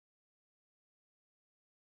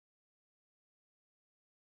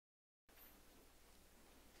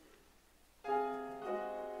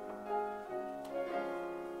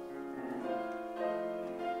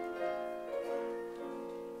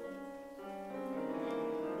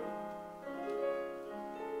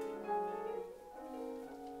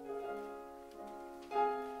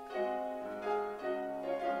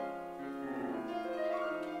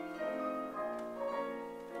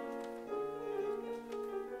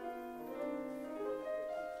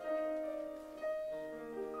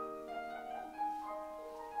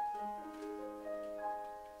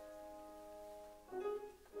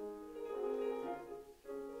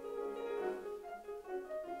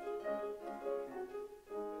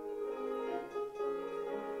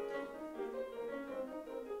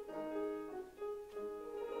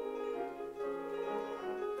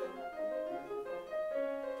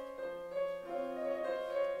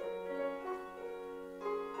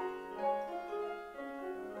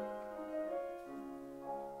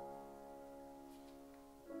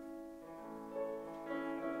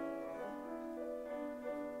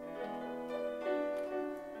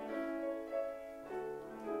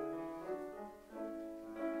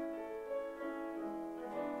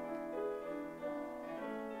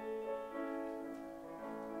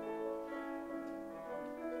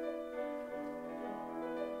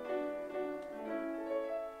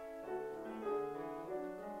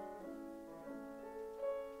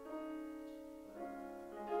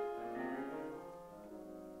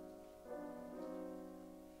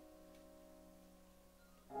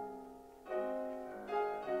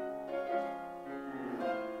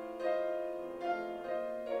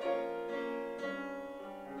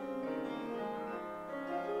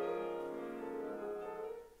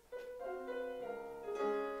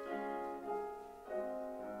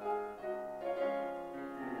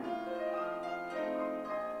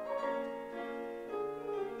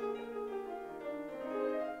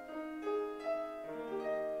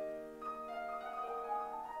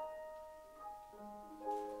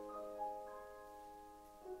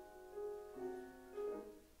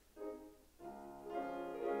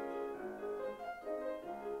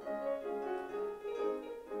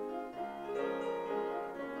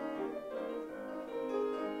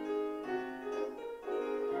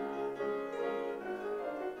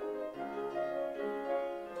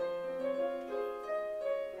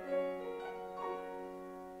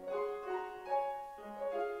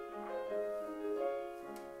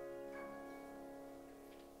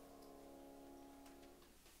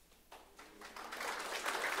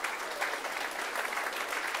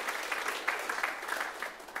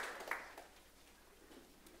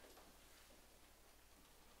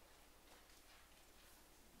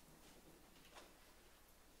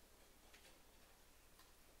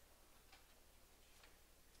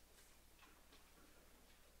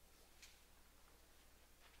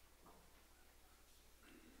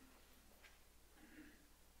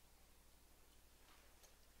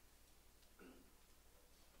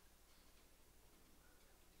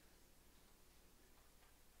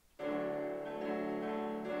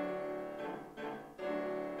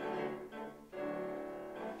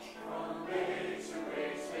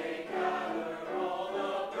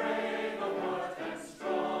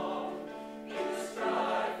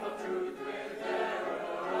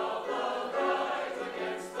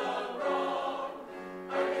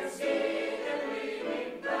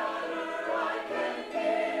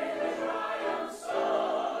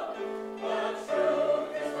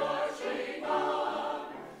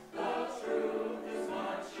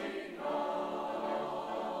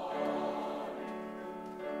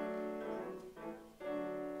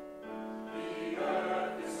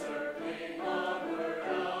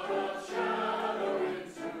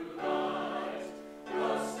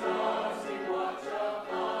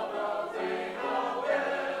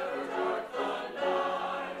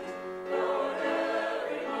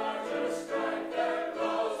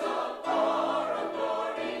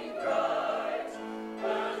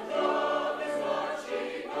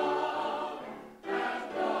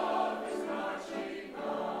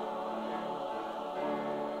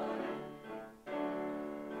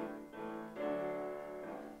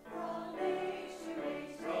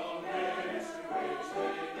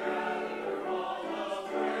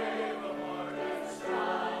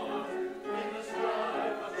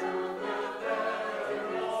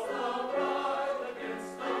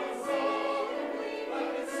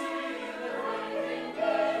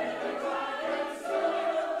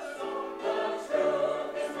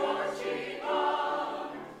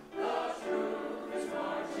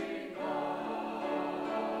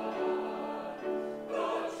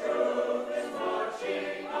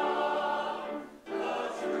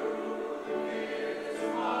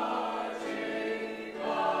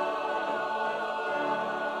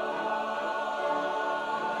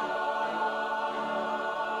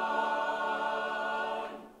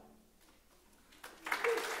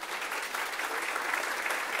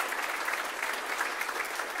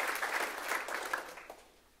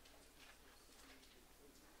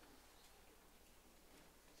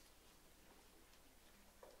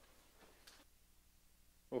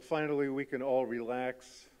Well, finally, we can all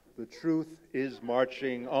relax. The truth is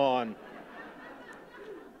marching on.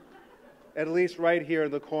 At least right here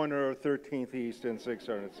in the corner of 13th East and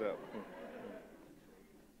 607.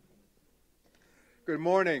 Good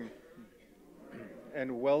morning,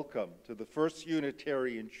 and welcome to the First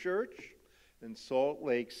Unitarian Church in Salt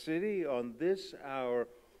Lake City on this, our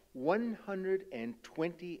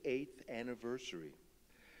 128th anniversary.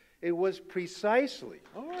 It was precisely,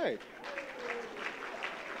 all right.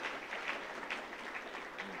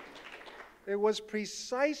 It was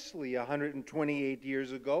precisely 128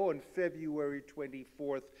 years ago, on February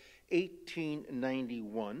 24th,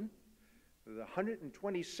 1891, the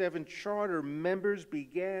 127 charter members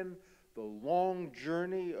began the long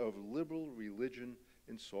journey of liberal religion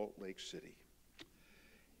in Salt Lake City.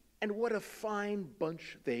 And what a fine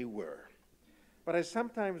bunch they were. But I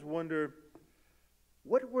sometimes wonder,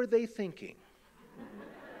 what were they thinking?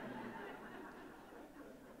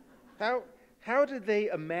 How did they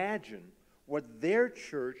imagine what their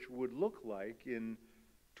church would look like in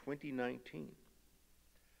 2019?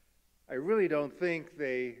 I really don't think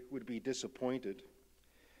they would be disappointed.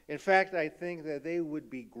 In fact, I think that they would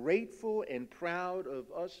be grateful and proud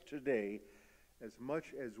of us today as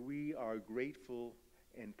much as we are grateful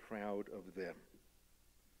and proud of them.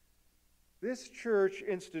 This church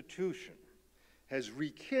institution has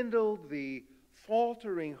rekindled the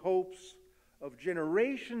faltering hopes of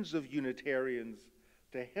generations of Unitarians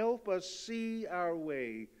to help us see our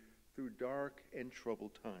way through dark and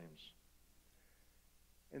troubled times.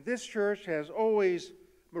 And this church has always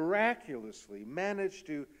miraculously managed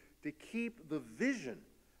to keep the vision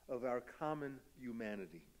of our common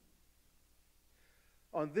humanity.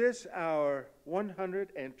 On this, our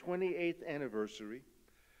 128th anniversary,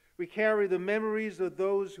 we carry the memories of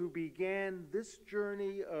those who began this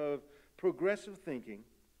journey of progressive thinking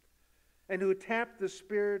and who tapped the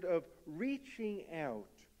spirit of reaching out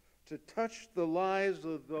to touch the lives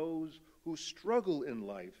of those who struggle in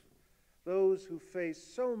life, those who face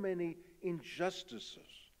so many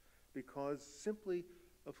injustices because simply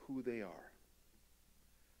of who they are.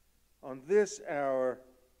 On this, our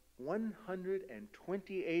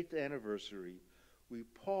 128th anniversary, we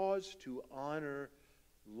pause to honor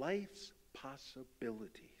life's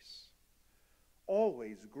possibilities,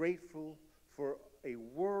 always grateful for a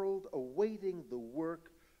world awaiting the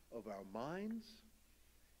work of our minds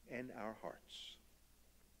and our hearts.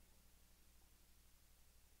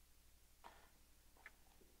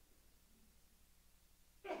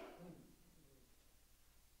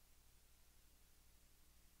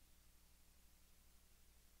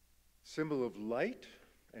 Symbol of light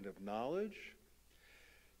and of knowledge,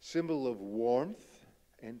 symbol of warmth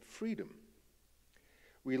and freedom.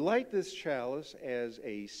 We light this chalice as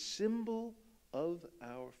a symbol of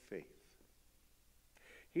our faith.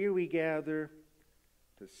 Here we gather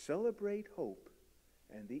to celebrate hope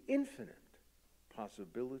and the infinite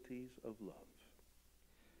possibilities of love.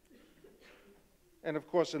 And of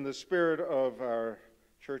course, in the spirit of our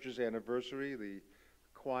church's anniversary, the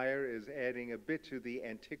choir is adding a bit to the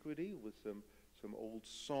antiquity with some old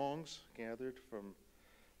songs gathered from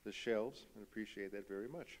the shelves. I appreciate that very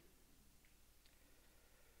much.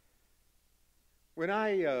 When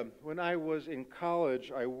I was in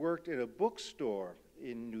college, I worked in a bookstore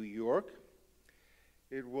in New York.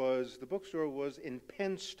 The bookstore was in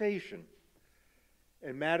Penn Station,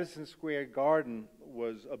 and Madison Square Garden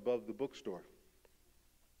was above the bookstore.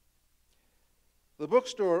 The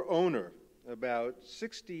bookstore owner, about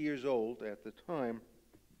 60 years old at the time,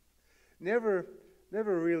 never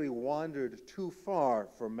really wandered too far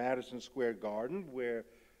from Madison Square Garden, where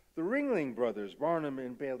the Ringling Brothers, Barnum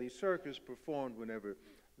and Bailey Circus, performed whenever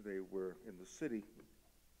they were in the city.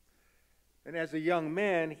 And as a young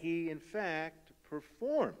man, he in fact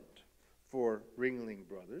performed for Ringling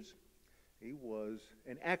Brothers. He was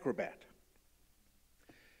an acrobat.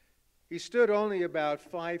 He stood only about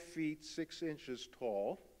 5 feet 6 inches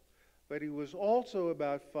tall, but he was also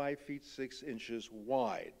about 5 feet 6 inches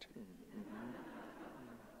wide.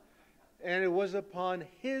 And it was upon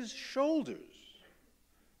his shoulders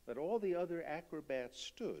that all the other acrobats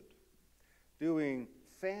stood, doing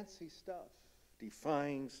fancy stuff,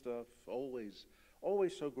 defying stuff, always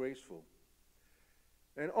so graceful.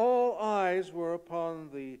 And all eyes were upon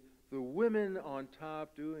the women on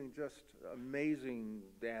top doing just amazing,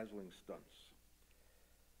 dazzling stunts.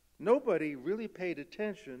 Nobody really paid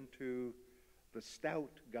attention to the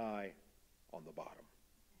stout guy on the bottom.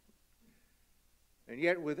 And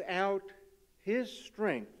yet, without his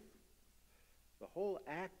strength, the whole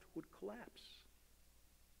act would collapse.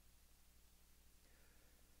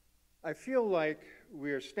 I feel like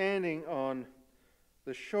we are standing on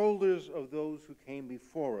the shoulders of those who came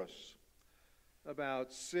before us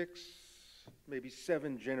about 6, maybe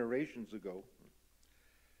 7 generations ago.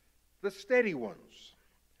 The steady ones,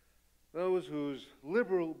 those whose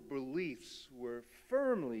liberal beliefs were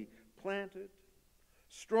firmly planted,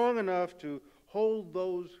 strong enough to hold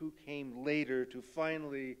those who came later to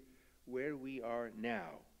finally where we are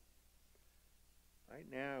now. Right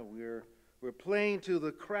now, we're playing to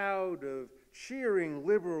the crowd of cheering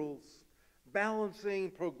liberals,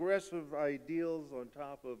 balancing progressive ideals on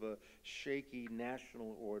top of a shaky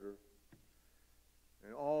national order.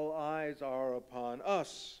 And all eyes are upon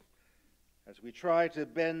us as we try to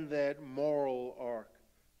bend that moral arc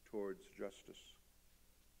towards justice.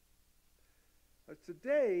 But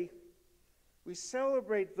today, we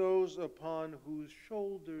celebrate those upon whose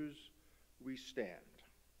shoulders we stand.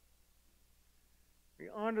 We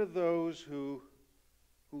honor those who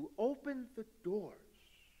opened the doors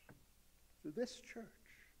to this church.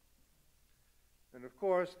 And of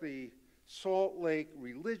course, the Salt Lake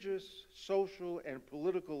religious, social, and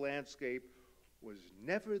political landscape was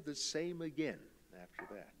never the same again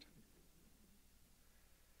after that.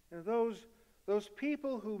 And those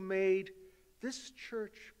people who made this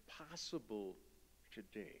church possible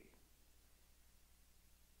today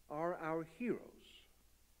are our heroes.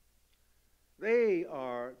 They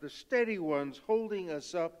are the steady ones holding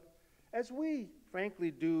us up as we,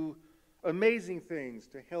 frankly, do amazing things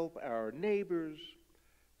to help our neighbors,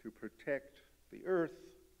 to protect the earth,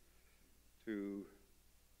 to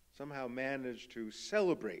somehow manage to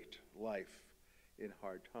celebrate life in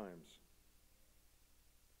hard times.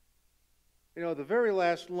 You know, the very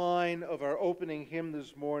last line of our opening hymn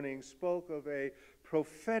this morning spoke of a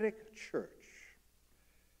prophetic church.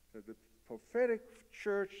 The prophetic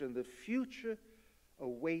church and the future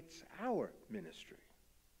awaits our ministry.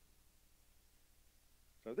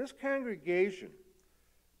 So this congregation,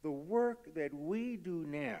 the work that we do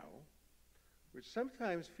now, which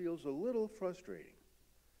sometimes feels a little frustrating,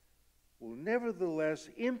 will nevertheless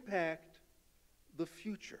impact the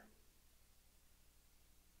future.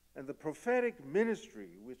 And the prophetic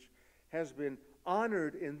ministry, which has been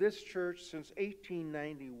honored in this church since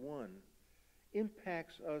 1891,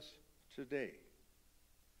 impacts us today.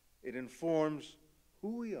 It informs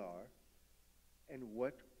who we are and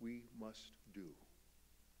what we must do.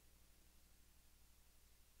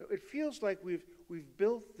 It feels like we've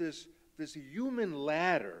built this human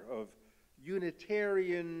ladder of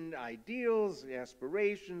Unitarian ideals,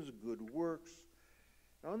 aspirations, good works.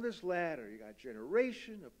 And on this ladder, you got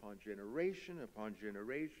generation upon generation upon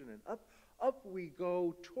generation, and up we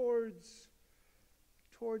go towards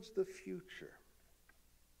the future.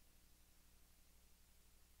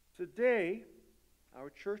 Today, our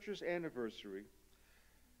church's anniversary,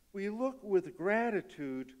 we look with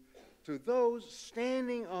gratitude to those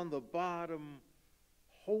standing on the bottom,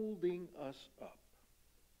 holding us up.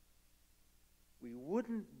 We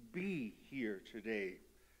wouldn't be here today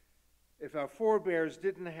if our forebears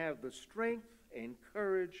didn't have the strength and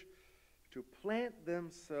courage to plant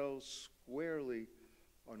themselves squarely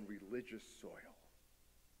on religious soil.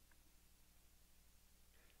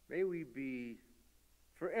 May we be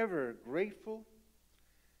forever grateful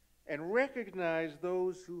and recognize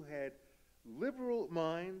those who had liberal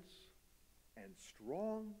minds and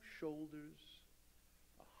strong shoulders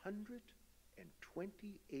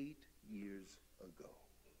 128 years ago.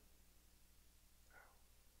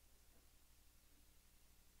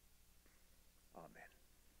 Amen.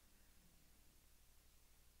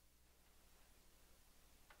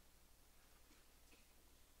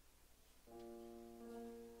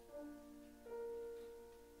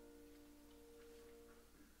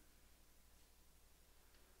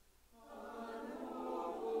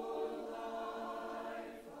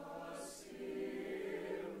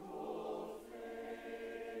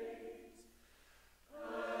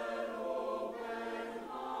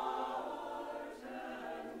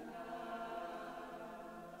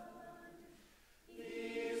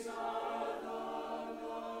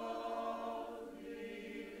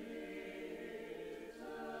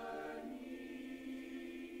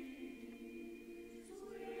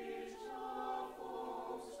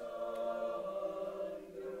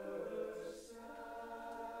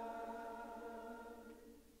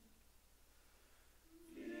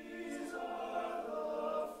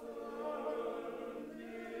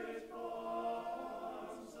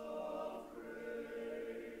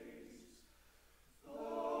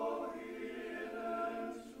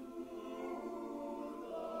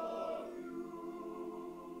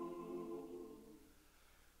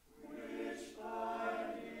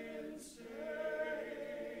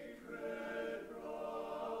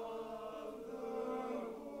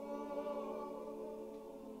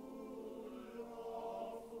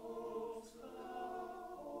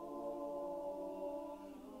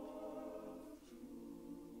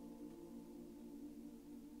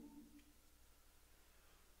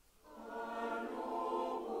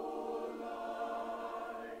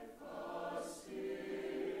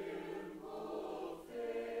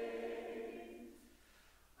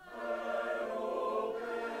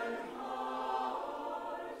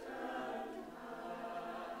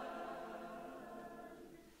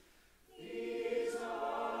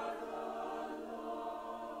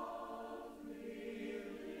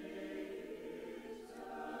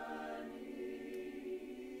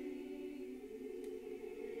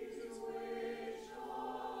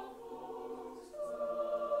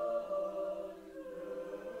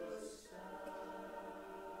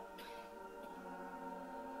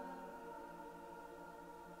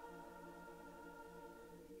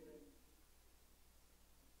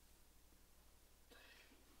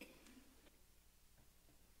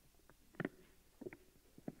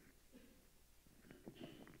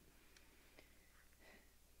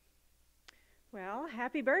 Well,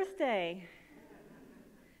 happy birthday.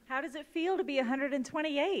 How does it feel to be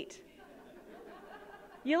 128?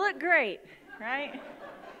 You look great, right?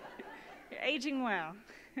 You're aging well.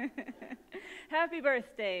 Happy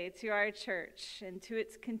birthday to our church and to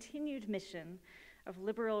its continued mission of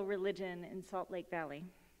liberal religion in Salt Lake Valley.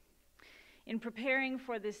 In preparing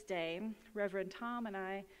for this day, Reverend Tom and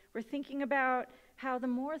I were thinking about how the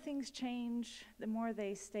more things change, the more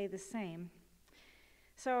they stay the same.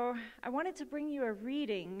 So I wanted to bring you a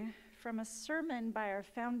reading from a sermon by our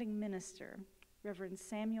founding minister, Reverend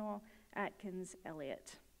Samuel Atkins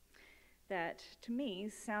Elliott, that to me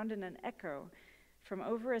sounded an echo from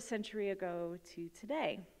over a century ago to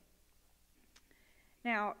today.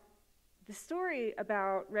 Now, the story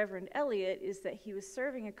about Reverend Elliott is that he was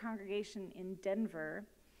serving a congregation in Denver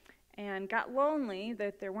and got lonely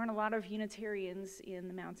that there weren't a lot of Unitarians in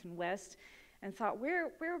the Mountain West and thought,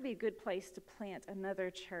 where would be a good place to plant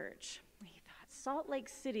another church? He thought, Salt Lake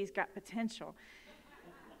City's got potential.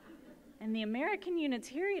 And the American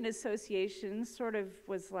Unitarian Association sort of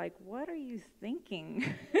was like, what are you thinking?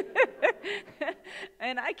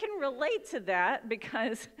 And I can relate to that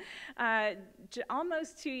because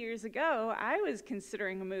almost 2 years ago, I was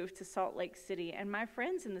considering a move to Salt Lake City, and my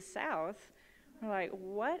friends in the South were like,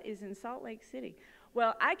 what is in Salt Lake City?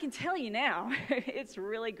 Well, I can tell you now, it's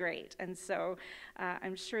really great. And so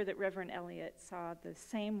I'm sure that Reverend Elliott saw the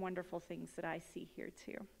same wonderful things that I see here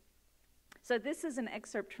too. So this is an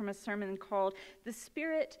excerpt from a sermon called "The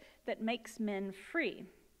Spirit That Makes Men Free."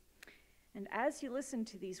 And as you listen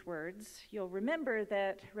to these words, you'll remember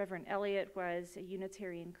that Reverend Elliott was a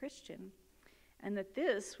Unitarian Christian and that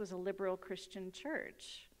this was a liberal Christian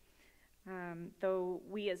church. Though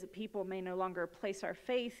we as a people may no longer place our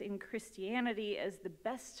faith in Christianity as the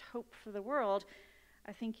best hope for the world,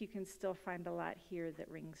 I think you can still find a lot here that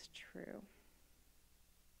rings true.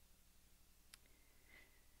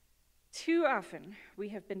 Too often, we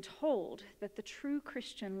have been told that the true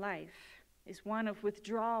Christian life is one of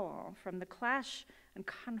withdrawal from the clash and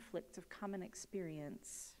conflict of common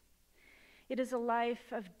experience. It is a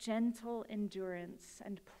life of gentle endurance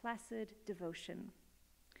and placid devotion.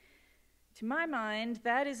 To my mind,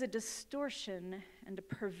 that is a distortion and a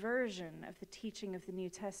perversion of the teaching of the New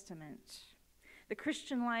Testament. The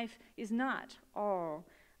Christian life is not all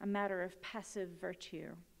a matter of passive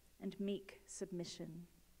virtue and meek submission.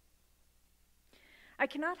 I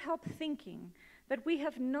cannot help thinking that we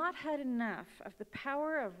have not had enough of the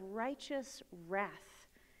power of righteous wrath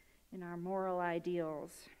in our moral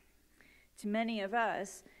ideals. To many of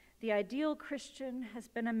us, the ideal Christian has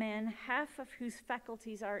been a man half of whose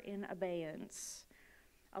faculties are in abeyance,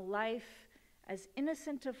 a life as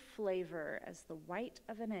innocent of flavor as the white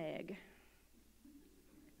of an egg.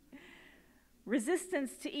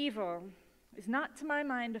 Resistance to evil is not, to my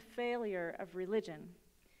mind, a failure of religion,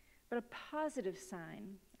 but a positive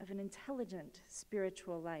sign of an intelligent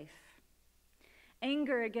spiritual life.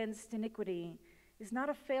 Anger against iniquity is not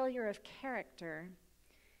a failure of character,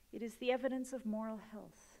 it is the evidence of moral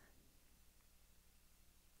health.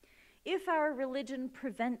 If our religion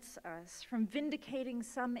prevents us from vindicating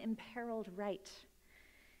some imperiled right,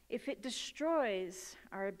 if it destroys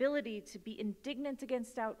our ability to be indignant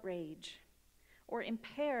against outrage, or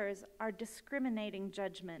impairs our discriminating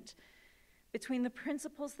judgment between the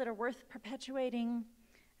principles that are worth perpetuating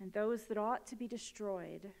and those that ought to be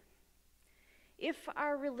destroyed, if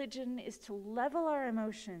our religion is to level our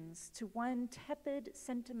emotions to one tepid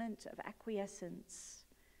sentiment of acquiescence,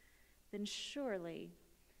 then surely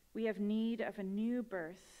we have need of a new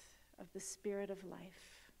birth of the Spirit of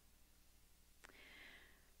life.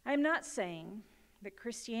 I am not saying that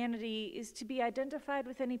Christianity is to be identified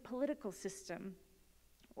with any political system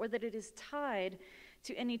or that it is tied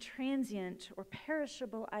to any transient or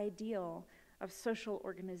perishable ideal of social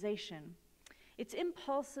organization. Its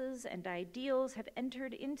impulses and ideals have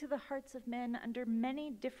entered into the hearts of men under many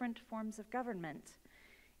different forms of government.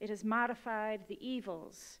 It has modified the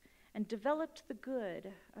evils and developed the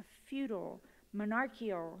good of feudal,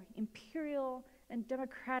 monarchical, imperial, and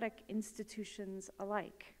democratic institutions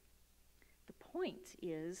alike. The point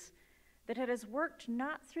is that it has worked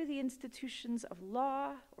not through the institutions of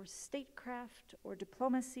law or statecraft or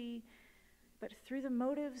diplomacy, but through the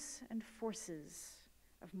motives and forces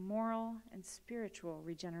of moral and spiritual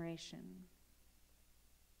regeneration.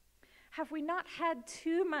 Have we not had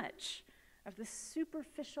too much of the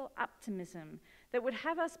superficial optimism that would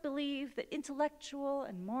have us believe that intellectual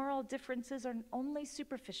and moral differences are only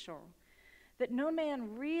superficial, that no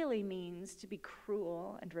man really means to be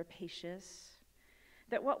cruel and rapacious,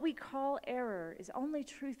 that what we call error is only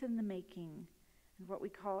truth in the making, and what we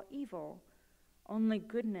call evil only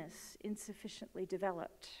goodness insufficiently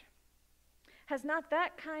developed? Has not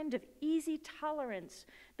that kind of easy tolerance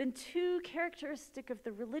been too characteristic of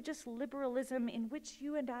the religious liberalism in which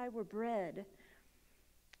you and I were bred?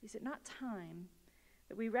 Is it not time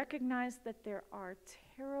that we recognize that there are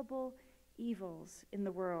terrible evils in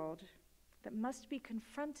the world that must be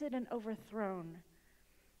confronted and overthrown,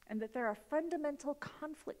 and that there are fundamental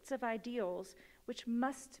conflicts of ideals which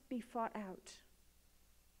must be fought out?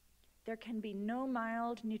 There can be no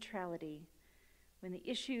mild neutrality when the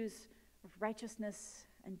issues of righteousness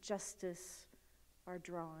and justice are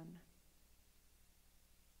drawn.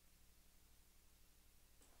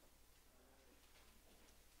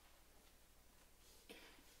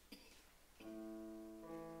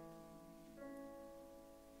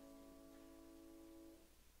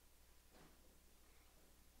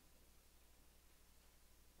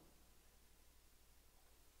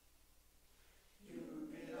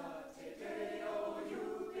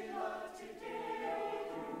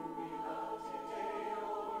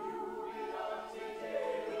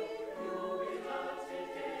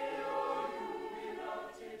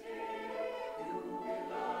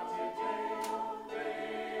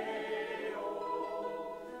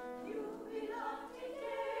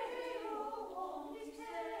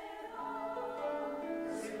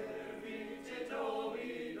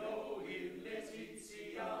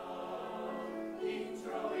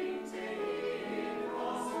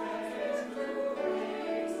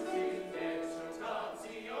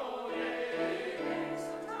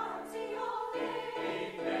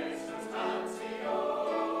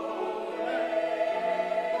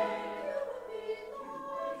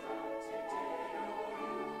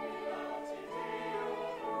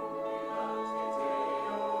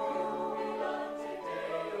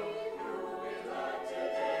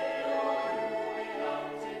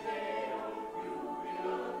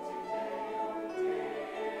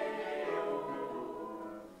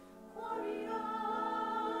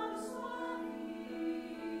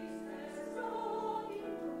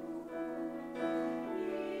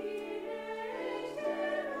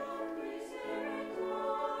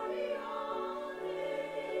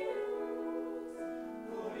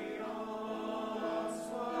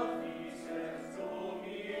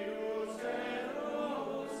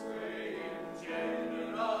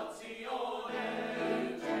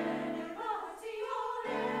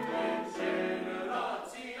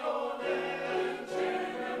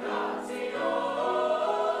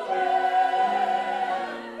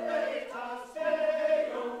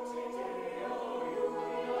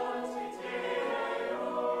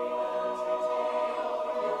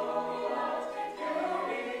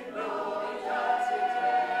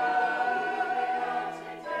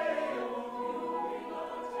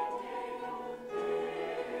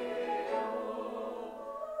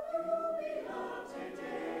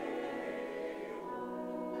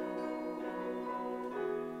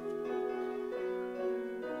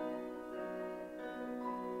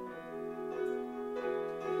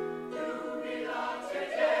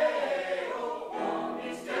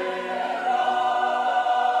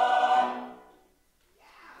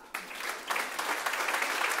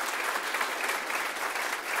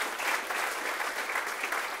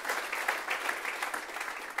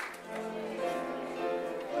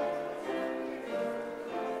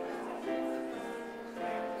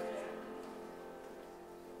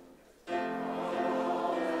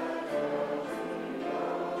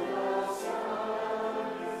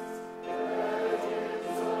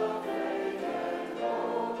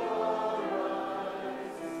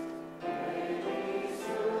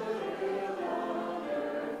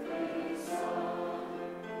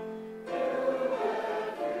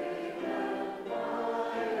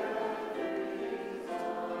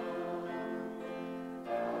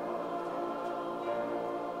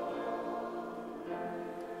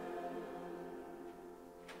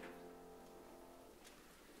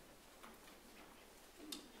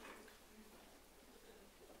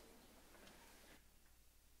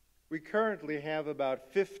 We currently have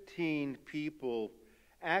about 15 people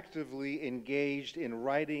actively engaged in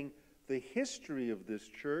writing the history of this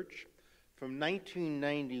church from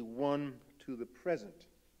 1991 to the present.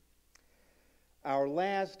 Our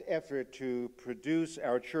last effort to produce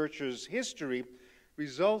our church's history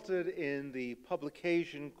resulted in the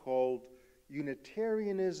publication called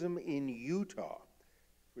Unitarianism in Utah,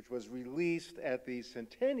 which was released at the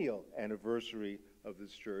centennial anniversary of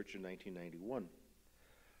this church in 1991.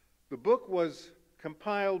 The book was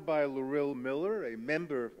compiled by Laurel Miller, a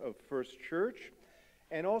member of First Church,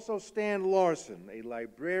 and also Stan Larson, a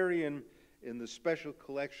librarian in the special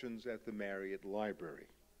collections at the Marriott Library.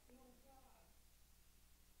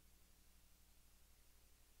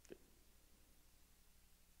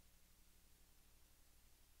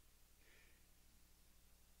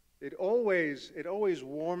 It always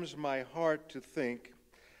warms my heart to think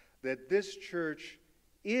that this church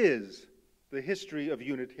is the history of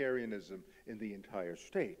Unitarianism in the entire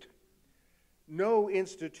state. No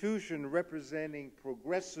institution representing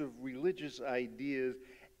progressive religious ideas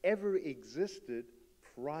ever existed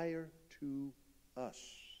prior to us.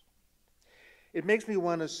 It makes me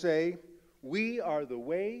want to say, we are the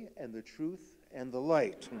way and the truth and the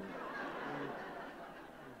light.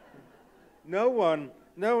 No one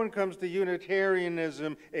comes to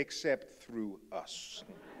Unitarianism except through us.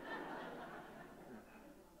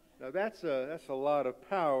 Now that's a lot of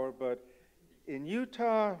power, but in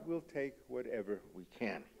Utah, we'll take whatever we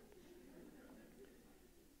can.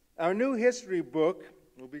 Our new history book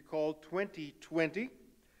will be called 2020,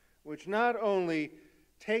 which not only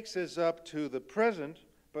takes us up to the present,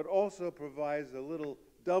 but also provides a little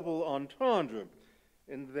double entendre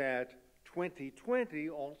in that 2020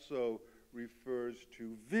 also refers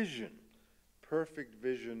to vision, perfect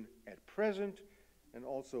vision at present, and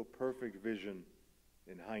also perfect vision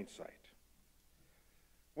in hindsight.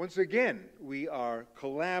 Once again, we are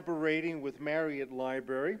collaborating with Marriott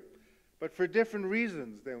Library, but for different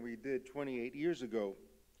reasons than we did 28 years ago.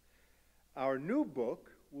 Our new book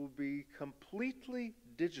will be completely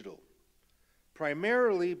digital,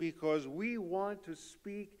 primarily because we want to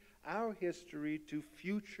speak our history to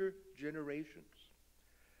future generations.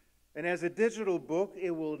 And as a digital book,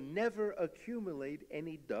 it will never accumulate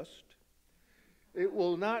any dust. It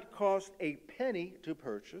will not cost a penny to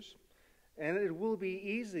purchase, and it will be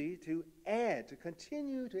easy to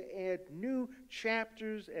continue to add new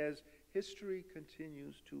chapters as history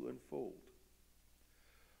continues to unfold.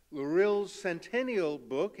 Lurill's centennial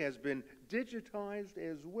book has been digitized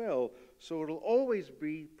as well, so it'll always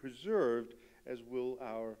be preserved, as will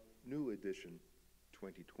our new edition,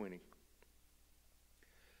 2020.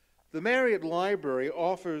 The Marriott Library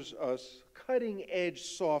offers us cutting-edge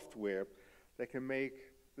software that can make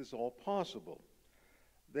this all possible.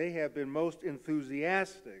 They have been most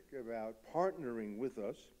enthusiastic about partnering with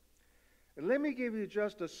us. And let me give you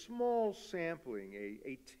just a small sampling,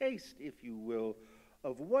 a taste, if you will,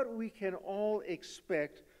 of what we can all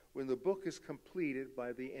expect when the book is completed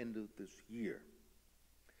by the end of this year.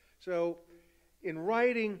 So, in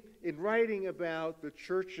writing about the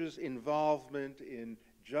church's involvement in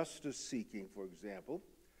justice seeking, for example,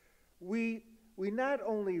 we not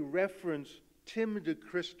only reference Tim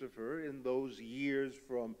DeChristopher in those years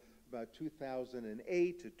from about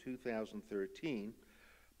 2008 to 2013,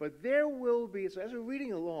 but there will be, so as we're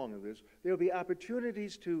reading along in this, there will be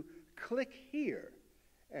opportunities to click here.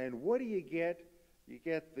 And what do you get? You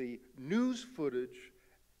get the news footage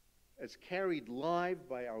as carried live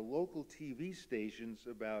by our local TV stations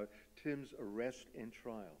about Tim's arrest and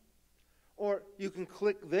trial. Or you can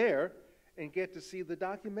click there and get to see the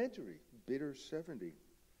documentary, Bitter 70.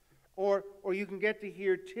 Or you can get to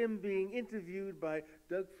hear Tim being interviewed by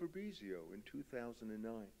Doug Fabrizio in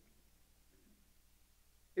 2009.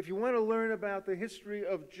 If you want to learn about the history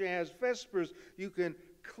of Jazz Vespers, you can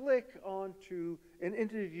click onto an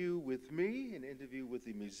interview with me, an interview with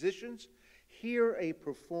the musicians, hear a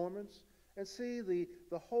performance, and see the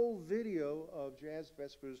whole video of Jazz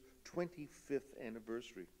Vespers' 25th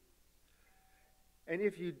anniversary. And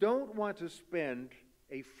if you don't want to spend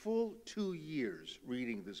a full 2 years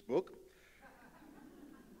reading this book,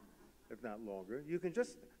 if not longer, you can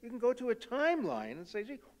go to a timeline and say,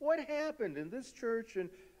 gee, what happened in this church in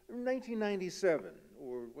 1997,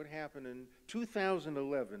 or what happened in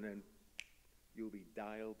 2011, and you'll be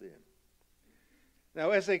dialed in.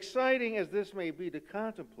 Now, as exciting as this may be to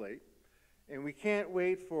contemplate, and we can't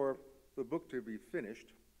wait for the book to be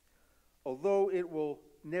finished, although it will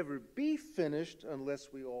never be finished unless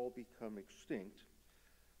we all become extinct,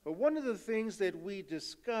 but one of the things that we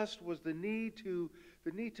discussed was the need to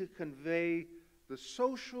convey the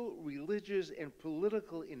social, religious, and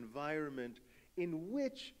political environment in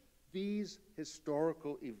which these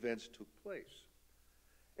historical events took place.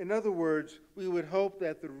 In other words, we would hope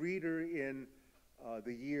that the reader in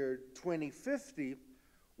the year 2050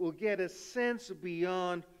 will get a sense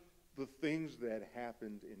beyond the things that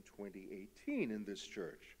happened in 2018 in this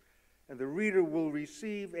church. And the reader will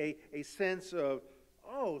receive a sense of,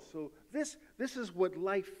 oh, so this is what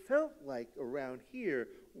life felt like around here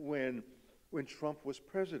when Trump was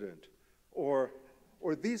president. Or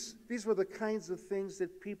these were the kinds of things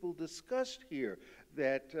that people discussed here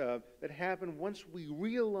that happened once we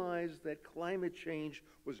realized that climate change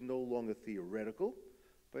was no longer theoretical,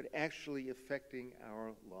 but actually affecting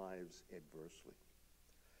our lives adversely.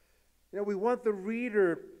 You know, we want the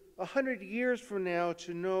reader 100 years from now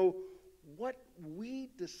to know what we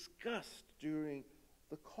discussed during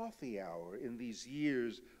the coffee hour in these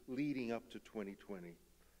years leading up to 2020?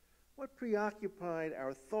 What preoccupied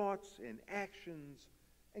our thoughts and actions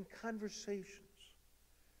and conversations?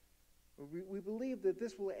 We believe that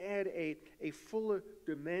this will add a fuller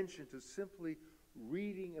dimension to simply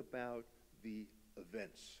reading about the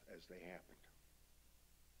events as they happened.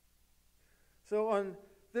 So on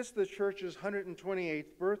this, the church's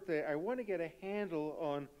 128th birthday, I want to get a handle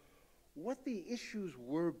on what the issues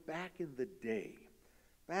were back in the day,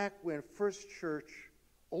 back when First Church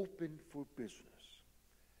opened for business.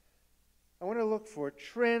 I want to look for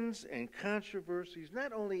trends and controversies,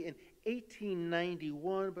 not only in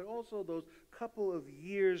 1891, but also those couple of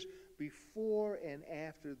years before and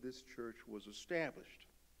after this church was established.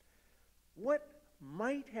 What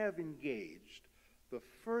might have engaged the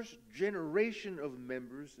first generation of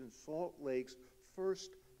members in Salt Lake's first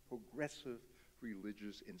progressive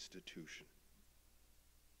religious institution?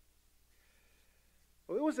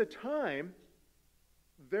 Well, it was a time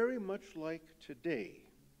very much like today,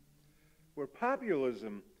 where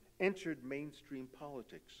populism entered mainstream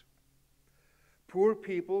politics. Poor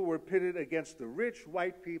people were pitted against the rich,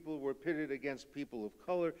 white people were pitted against people of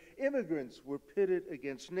color, immigrants were pitted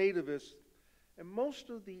against nativists, and most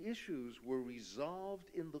of the issues were resolved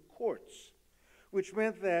in the courts, which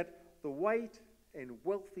meant that the white and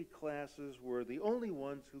wealthy classes were the only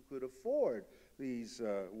ones who could afford these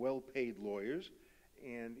well-paid lawyers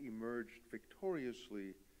and emerged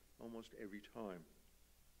victoriously almost every time.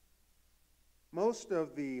 Most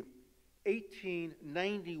of the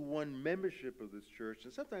 1891 membership of this church,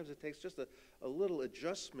 and sometimes it takes just a little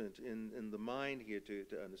adjustment in the mind here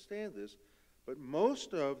to understand this, but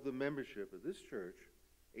most of the membership of this church,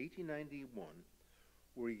 1891,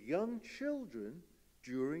 were young children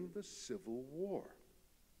during the Civil War.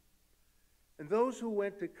 And those who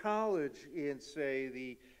went to college in, say,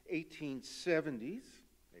 the 1870s,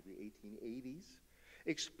 maybe 1880s,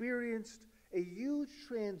 experienced a huge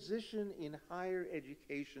transition in higher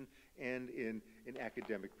education and in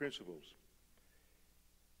academic principles.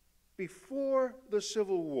 Before the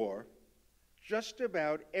Civil War, just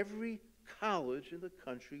about every college in the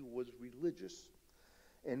country was religious,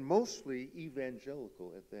 and mostly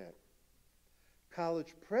evangelical at that.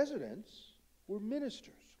 College presidents were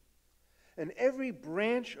ministers, and every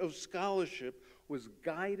branch of scholarship was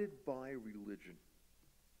guided by religion.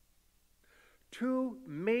 Two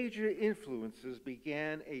major influences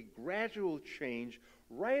began a gradual change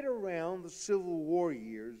right around the Civil War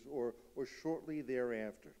years or shortly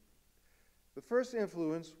thereafter. The first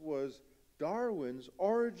influence was Darwin's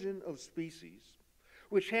Origin of Species,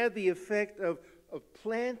 which had the effect of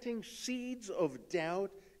planting seeds of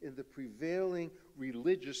doubt in the prevailing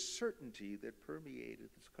religious certainty that permeated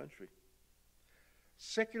this country.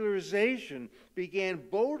 Secularization began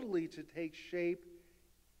boldly to take shape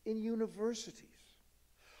in universities,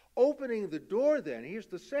 opening the door then, here's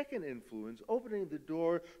the second influence, opening the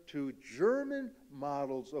door to German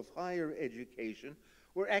models of higher education,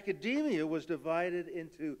 where academia was divided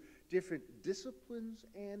into different disciplines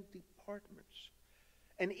and departments.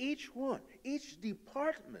 And each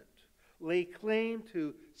department lay claim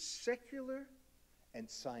to secular and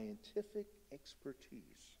scientific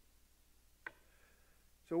expertise.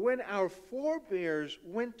 So when our forebears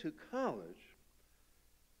went to college,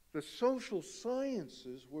 the social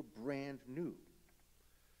sciences were brand new.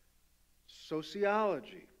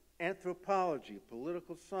 Sociology, anthropology,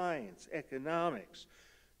 political science, economics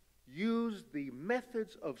used the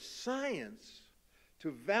methods of science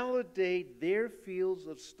to validate their fields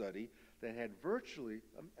of study that had virtually,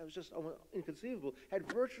 it was just inconceivable,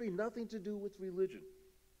 had virtually nothing to do with religion.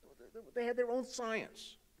 They had their own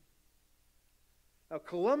science. Now,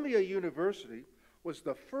 Columbia University was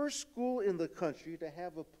the first school in the country to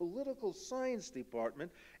have a political science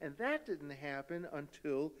department, and that didn't happen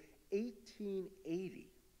until 1880.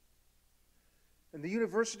 And the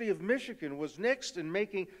University of Michigan was next in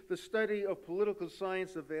making the study of political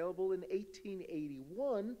science available in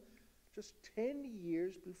 1881, just 10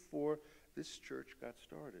 years before this church got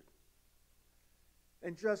started.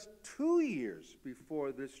 And just 2 years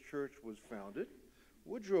before this church was founded,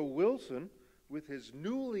 Woodrow Wilson, with his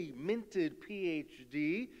newly minted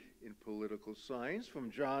PhD in political science from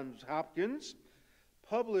Johns Hopkins,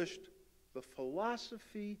 published The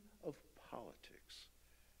Philosophy of Politics.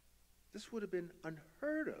 This would have been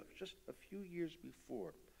unheard of just a few years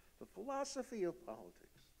before. The Philosophy of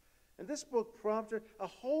Politics. And this book prompted a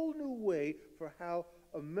whole new way for how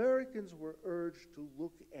Americans were urged to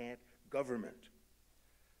look at government.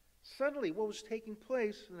 Suddenly, what was taking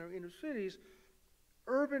place in our inner cities,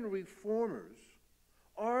 urban reformers,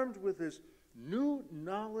 armed with this new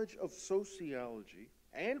knowledge of sociology,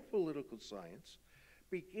 and political science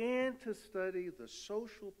began to study the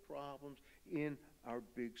social problems in our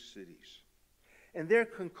big cities. And their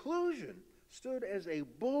conclusion stood as a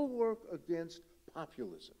bulwark against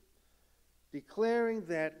populism, declaring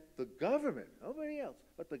that the government, nobody else,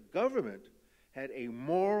 but the government had a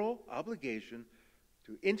moral obligation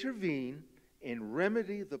to intervene and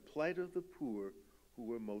remedy the plight of the poor, who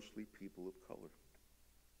were mostly people of color.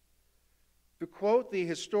 To quote the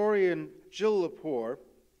historian Jill Lepore,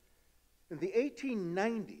 in the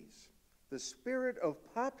 1890s, the spirit of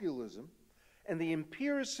populism and the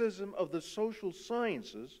empiricism of the social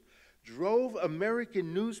sciences drove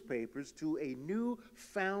American newspapers to a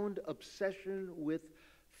newfound obsession with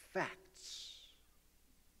facts.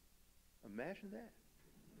 Imagine that.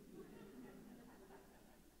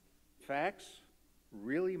 Facts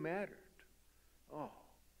really mattered. Oh,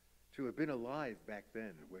 to have been alive back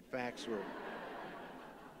then when facts were...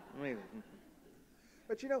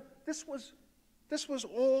 But you know, this was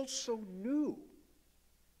all so new.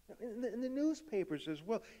 In the newspapers as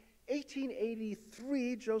well.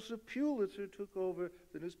 1883, Joseph Pulitzer took over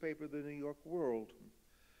the newspaper, the New York World.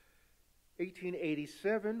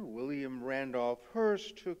 1887, William Randolph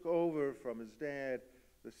Hearst took over from his dad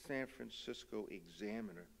the San Francisco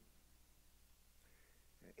Examiner.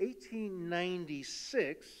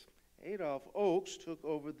 1896, Adolph Oakes took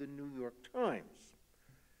over the New York Times.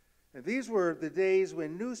 And these were the days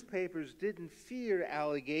when newspapers didn't fear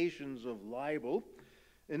allegations of libel,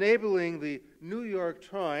 enabling the New York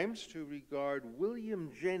Times to regard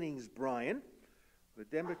William Jennings Bryan, the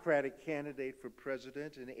Democratic candidate for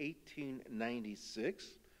president in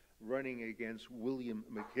 1896, running against William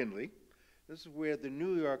McKinley. This is where the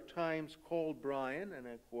New York Times called Bryan, and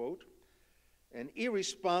I quote, an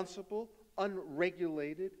irresponsible,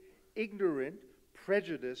 unregulated, ignorant,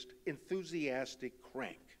 prejudiced, enthusiastic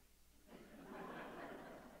crank.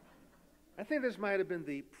 I think this might have been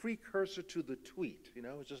the precursor to the tweet. You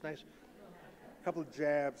know, it's just nice. A couple of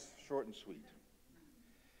jabs, short and sweet.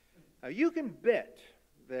 Now, you can bet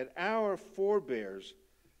that our forebears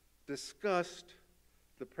discussed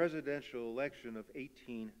the presidential election of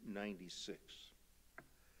 1896.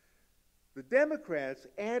 The Democrats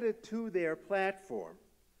added to their platform,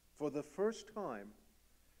 for the first time,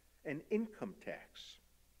 an income tax.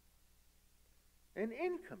 An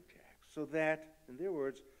income tax, so that, in their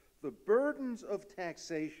words, the burdens of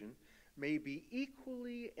taxation may be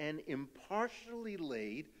equally and impartially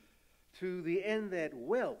laid to the end that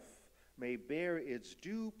wealth may bear its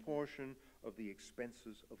due portion of the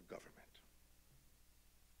expenses of government.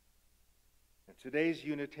 And today's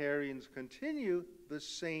Unitarians continue the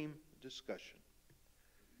same discussion.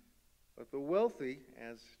 But the wealthy,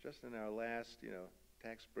 as just in our last,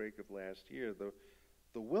 tax break of last year,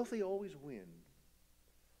 the wealthy always win,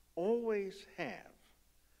 always have.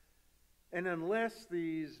 And unless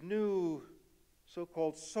these new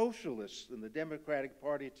so-called socialists in the Democratic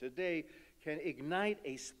Party today can ignite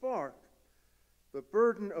a spark, the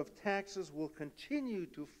burden of taxes will continue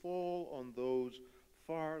to fall on those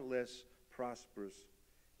far less prosperous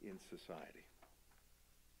in society.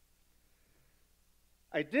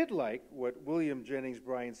 I did like what William Jennings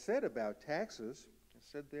Bryan said about taxes. He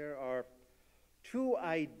said there are two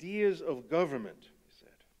ideas of government.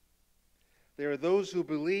 There are those who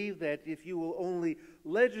believe that if you will only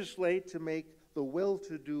legislate to make the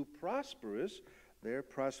well-to-do prosperous, their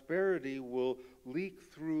prosperity will leak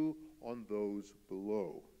through on those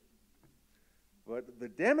below. But the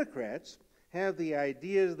Democrats have the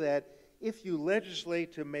idea that if you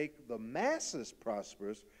legislate to make the masses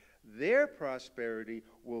prosperous, their prosperity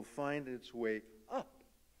will find its way up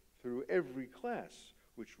through every class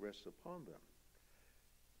which rests upon them.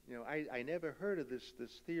 You know, I never heard of this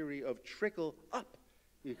theory of trickle-up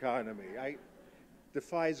economy. It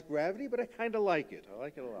defies gravity, but I kind of like it. I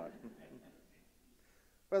like it a lot.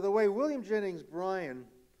 By the way, William Jennings Bryan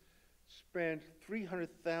spent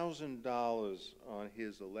 $300,000 on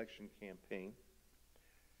his election campaign.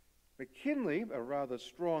 McKinley, a rather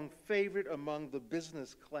strong favorite among the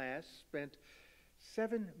business class, spent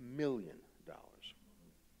 $7 million.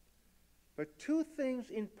 But two things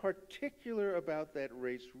in particular about that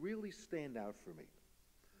race really stand out for me.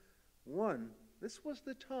 One, this was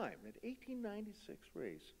the time, that 1896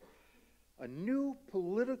 race, a new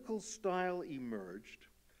political style emerged.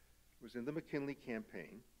 It was in the McKinley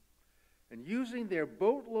campaign. And using their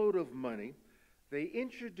boatload of money, they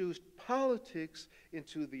introduced politics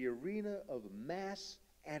into the arena of mass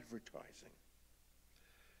advertising.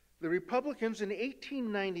 The Republicans in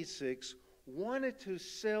 1896 wanted to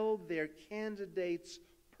sell their candidates'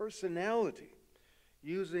 personality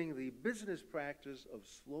using the business practice of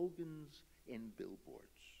slogans in billboards.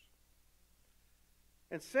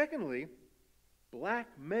 And secondly, black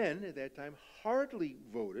men at that time hardly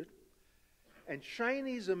voted, and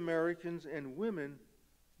Chinese Americans and women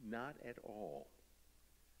not at all.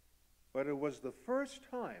 But it was the first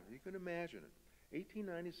time, you can imagine it,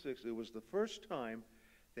 1896, it was the first time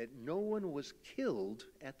that no one was killed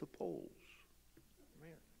at the polls.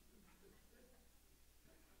 Man.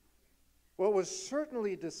 What was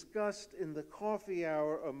certainly discussed in the coffee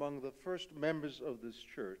hour among the first members of this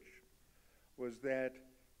church was that,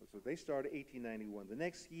 so they started 1891. The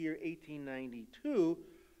next year, 1892,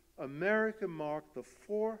 America marked the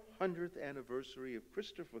 400th anniversary of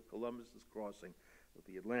Christopher Columbus's crossing of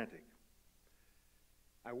the Atlantic.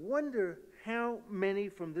 I wonder how many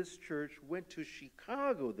from this church went to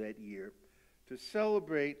Chicago that year to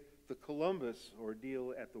celebrate the Columbus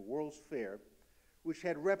ordeal at the World's Fair, which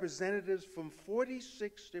had representatives from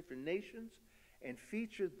 46 different nations and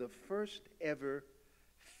featured the first ever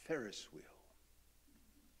Ferris wheel.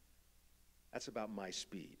 That's about my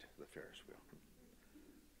speed, the Ferris wheel.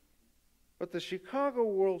 But the Chicago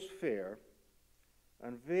World's Fair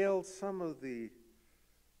unveiled some of the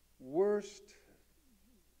worst,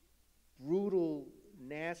 brutal,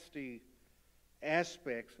 nasty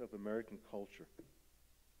aspects of American culture.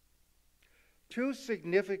 Two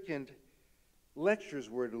significant lectures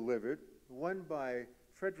were delivered, one by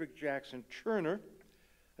Frederick Jackson Turner,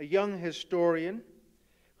 a young historian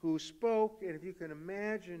who spoke, and if you can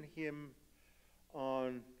imagine him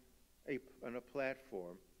on a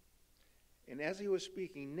platform, and as he was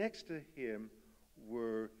speaking, next to him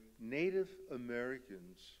were Native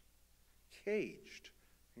Americans caged.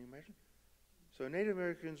 Can you imagine? So Native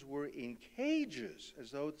Americans were in cages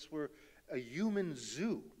as though this were a human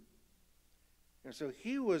zoo. And so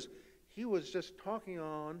he was just talking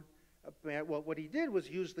on about, well, what he did was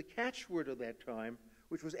use the catchword of that time,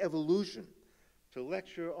 which was evolution, to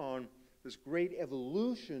lecture on this great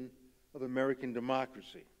evolution of American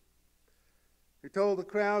democracy. He told the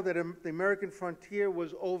crowd that the American frontier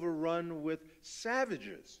was overrun with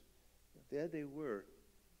savages. There they were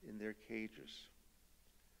in their cages.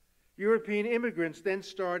 European immigrants then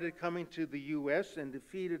started coming to the U.S. and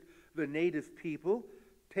defeated the native people,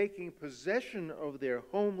 taking possession of their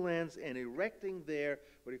homelands and erecting there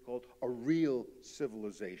what he called a real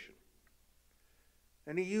civilization.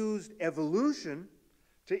 And he used evolution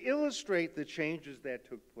to illustrate the changes that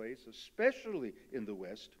took place, especially in the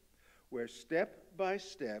West, where step by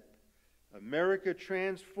step, America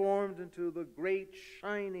transformed into the great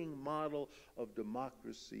shining model of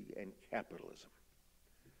democracy and capitalism.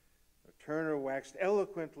 Turner waxed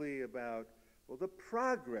eloquently about, well, the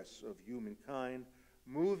progress of humankind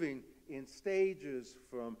moving in stages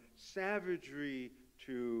from savagery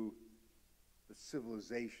to the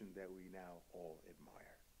civilization that we now all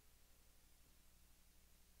admire.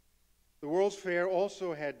 The World's Fair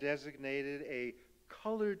also had designated a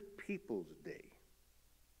Colored People's Day.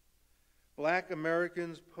 Black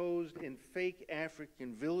Americans posed in fake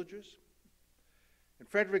African villages. And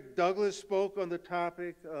Frederick Douglass spoke on the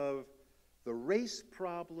topic of the race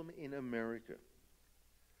problem in America.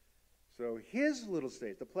 So his little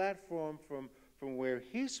stage, the platform from where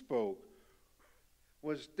he spoke,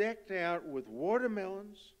 was decked out with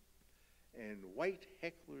watermelons, and white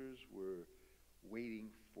hecklers were waiting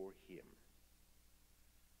for him.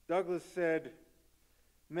 Douglass said,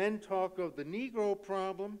 "Men talk of the Negro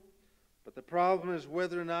problem, but the problem is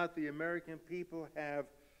whether or not the American people have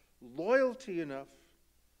loyalty enough,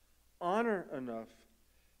 honor enough,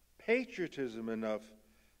 patriotism enough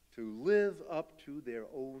to live up to their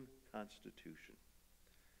own Constitution."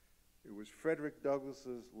 It was Frederick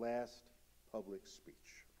Douglass's last public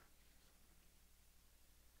speech.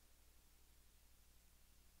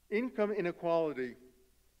 Income inequality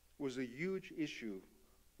was a huge issue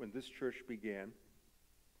when this church began,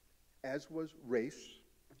 as was race,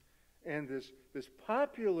 and this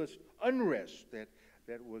populist unrest that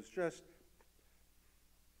was just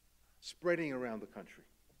spreading around the country.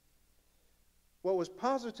 What was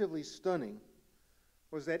positively stunning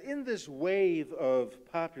was that in this wave of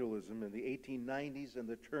populism in the 1890s and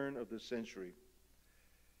the turn of the century,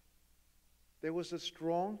 there was a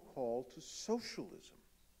strong call to socialism.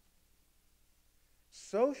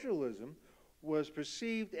 Socialism was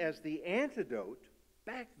perceived as the antidote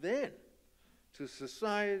back then to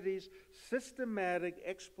society's systematic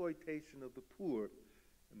exploitation of the poor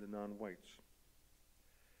and the non-whites.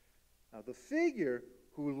 Now, the figure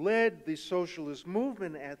who led the socialist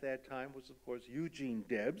movement at that time was, of course, Eugene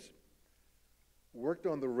Debs, who worked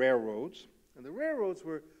on the railroads. And the railroads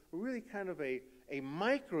were really kind of a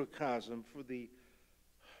microcosm for the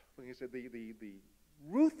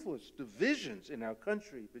ruthless divisions in our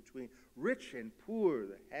country between rich and poor,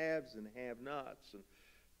 the haves and have-nots, and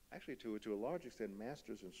actually to a large extent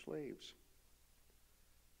masters and slaves.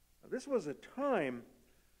 Now, this was a time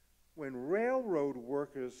when railroad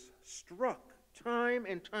workers struck time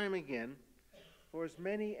and time again for as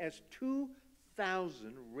many as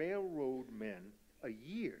 2,000 railroad men a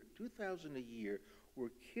year. 2,000 a year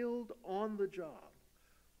were killed on the job,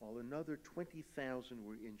 while another 20,000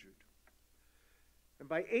 were injured. And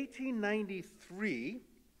by 1893,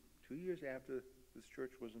 2 years after this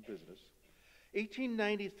church was in business,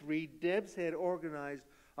 1893, Debs had organized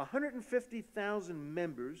 150,000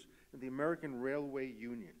 members in the American Railway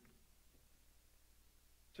Union.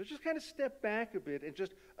 So just kind of step back a bit and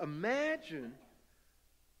just imagine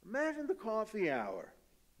the coffee hour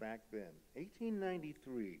back then,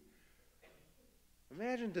 1893.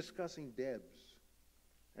 Imagine discussing Debs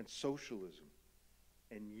and socialism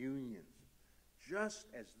and unions, just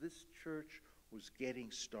as this church was getting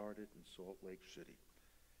started in Salt Lake City.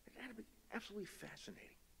 It had to be absolutely fascinating.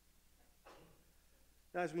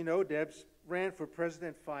 Now, as we know, Debs ran for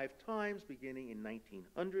president 5 times, beginning in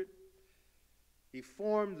 1900. He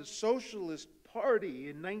formed the Socialist Party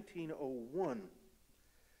in 1901.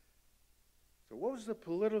 So what was the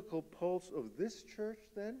political pulse of this church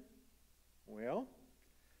then? Well,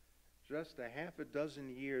 just a half a dozen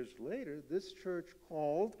years later, this church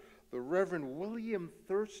called the Reverend William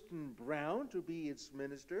Thurston Brown to be its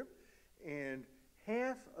minister, and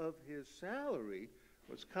half of his salary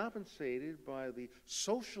was compensated by the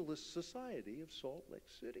Socialist Society of Salt Lake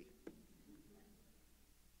City.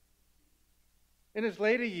 In his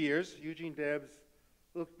later years, Eugene Debs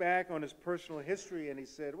looked back on his personal history and he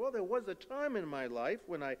said, well, there was a time in my life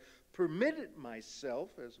when I permitted myself,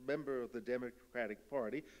 as a member of the Democratic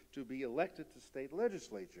Party, to be elected to state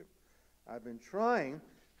legislature. I've been trying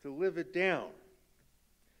to live it down.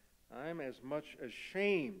 I'm as much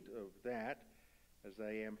ashamed of that as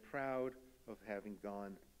I am proud of having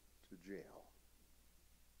gone to jail.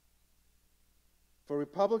 For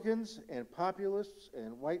Republicans and populists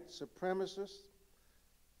and white supremacists,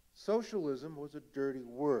 socialism was a dirty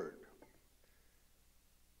word.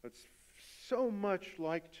 But so much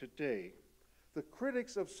like today, the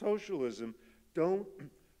critics of socialism don't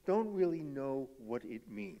really know what it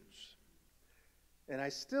means. And I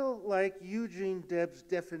still like Eugene Debs'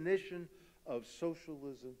 definition of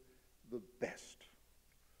socialism the best.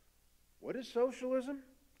 What is socialism?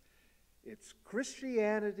 It's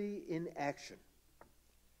Christianity in action.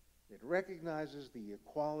 It recognizes the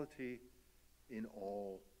equality in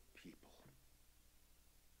all people.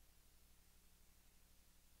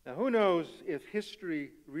 Now, who knows if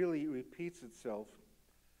history really repeats itself,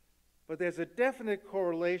 but there's a definite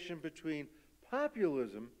correlation between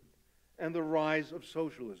populism and the rise of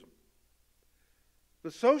socialism.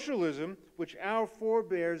 The socialism which our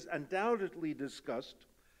forebears undoubtedly discussed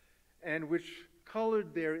and which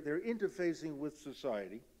colored their interfacing with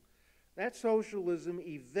society, that socialism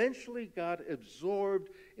eventually got absorbed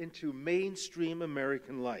into mainstream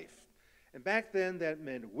American life. And back then, that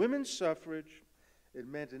meant women's suffrage, it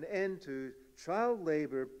meant an end to child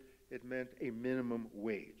labor, it meant a minimum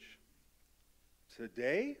wage.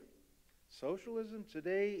 Today, socialism,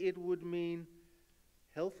 today it would mean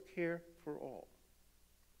health care for all.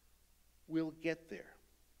 We'll get there.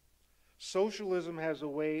 Socialism has a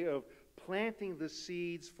way of planting the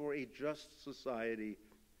seeds for a just society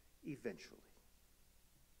eventually.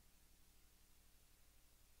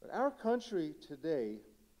 But our country today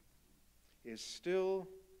is still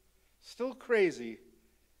crazy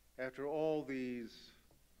after all these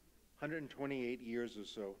 128 years or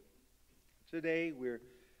so. Today we're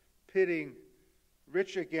pitting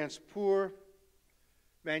rich against poor,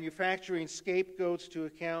 manufacturing scapegoats to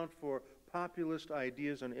account for populist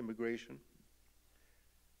ideas on immigration.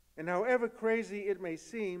 And however crazy it may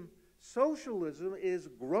seem, socialism is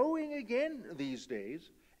growing again these days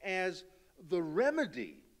as the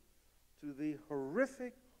remedy to the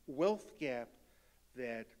horrific wealth gap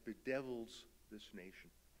that bedevils this nation.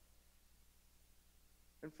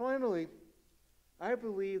 And finally, I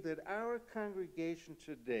believe that our congregation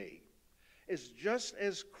today is just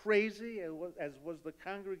as crazy as was the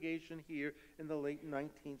congregation here in the late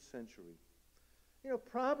 19th century. You know,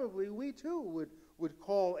 probably we too would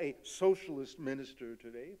call a socialist minister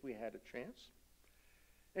today if we had a chance.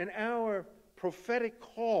 And our prophetic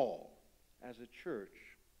call as a church,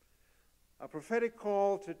 a prophetic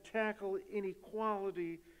call to tackle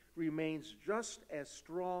inequality, remains just as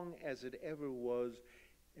strong as it ever was,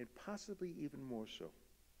 and possibly even more so.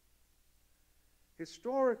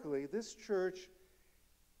 Historically, this church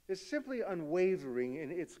is simply unwavering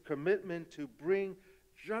in its commitment to bring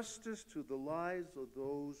justice to the lives of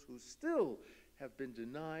those who still have been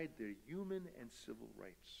denied their human and civil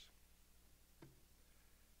rights.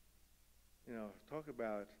 You know, talk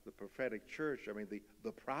about the prophetic church. I mean,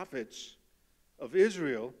 the prophets of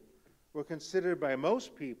Israel were considered by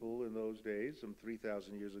most people in those days, some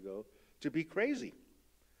 3,000 years ago, to be crazy.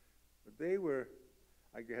 But they were,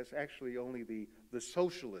 I guess, actually only the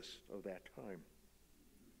socialists of that time.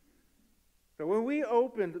 So when we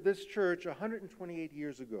opened this church 128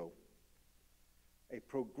 years ago, a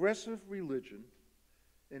progressive religion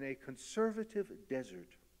in a conservative desert,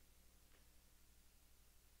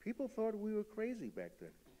 people thought we were crazy back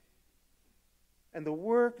then. And the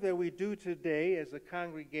work that we do today as a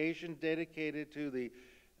congregation dedicated to the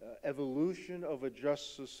evolution of a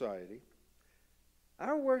just society,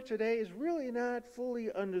 our work today is really not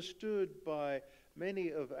fully understood by many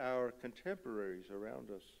of our contemporaries around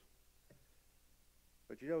us.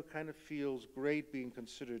 But you know, it kind of feels great being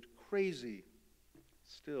considered crazy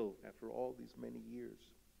still after all these many years.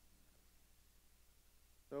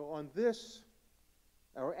 So on this,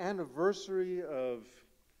 our anniversary of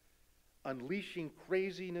unleashing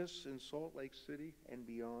craziness in Salt Lake City and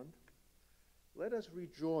beyond, let us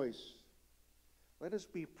rejoice. Let us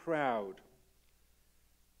be proud.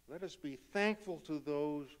 Let us be thankful to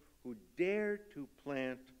those who dared to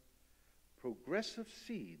plant progressive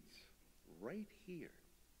seeds right here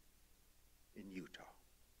in Utah.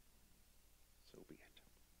 So be it.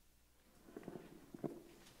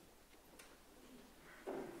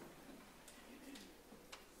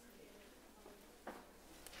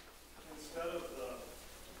 Instead of the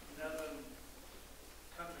Nevin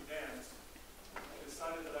country dance, I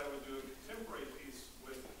decided that I would do a contemporary piece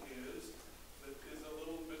with his that is a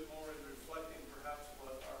little bit more in reflecting perhaps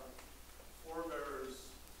what our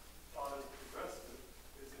forebears thought as progressive.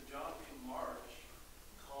 It's a jaunty march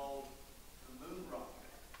called the Moon Rocket.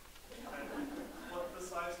 And what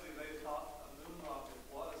precisely they thought a moon rocket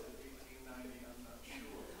was in 1890, I'm not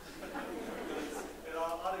sure. It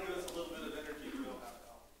ought to give us a little bit of energy to go have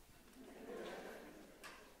out.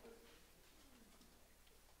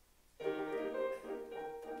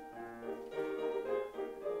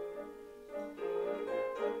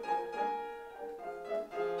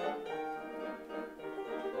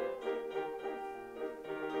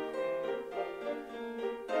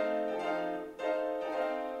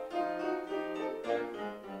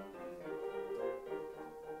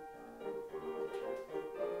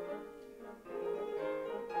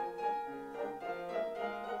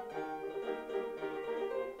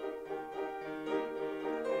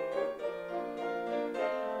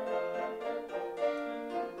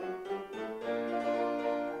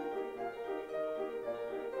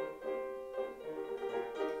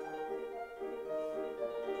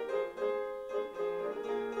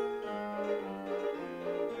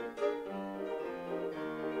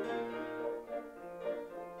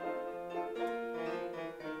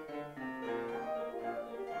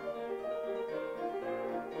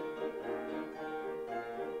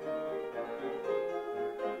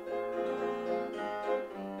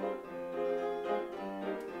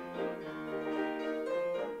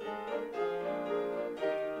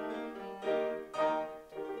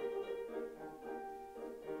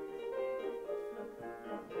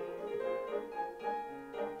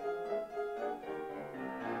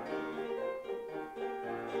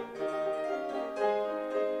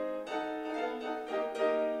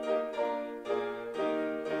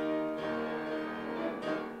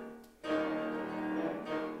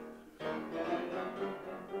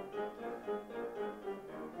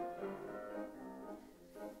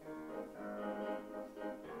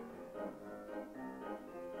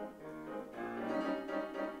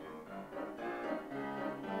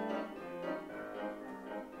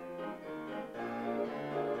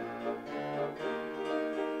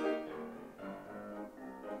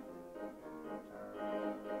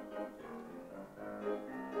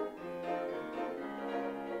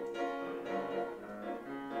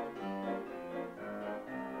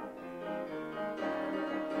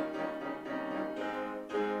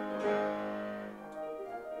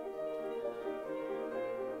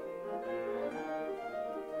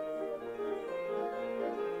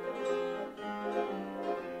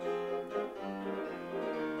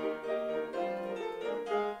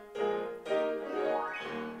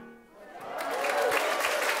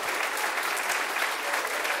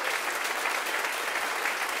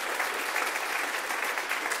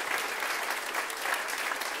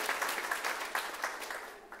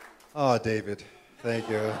 Oh, David, thank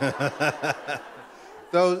you.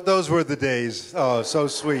 Those were the days. Oh, so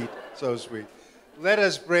sweet, so sweet. Let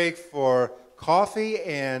us break for coffee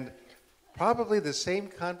and probably the same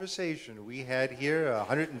conversation we had here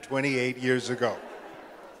 128 years ago.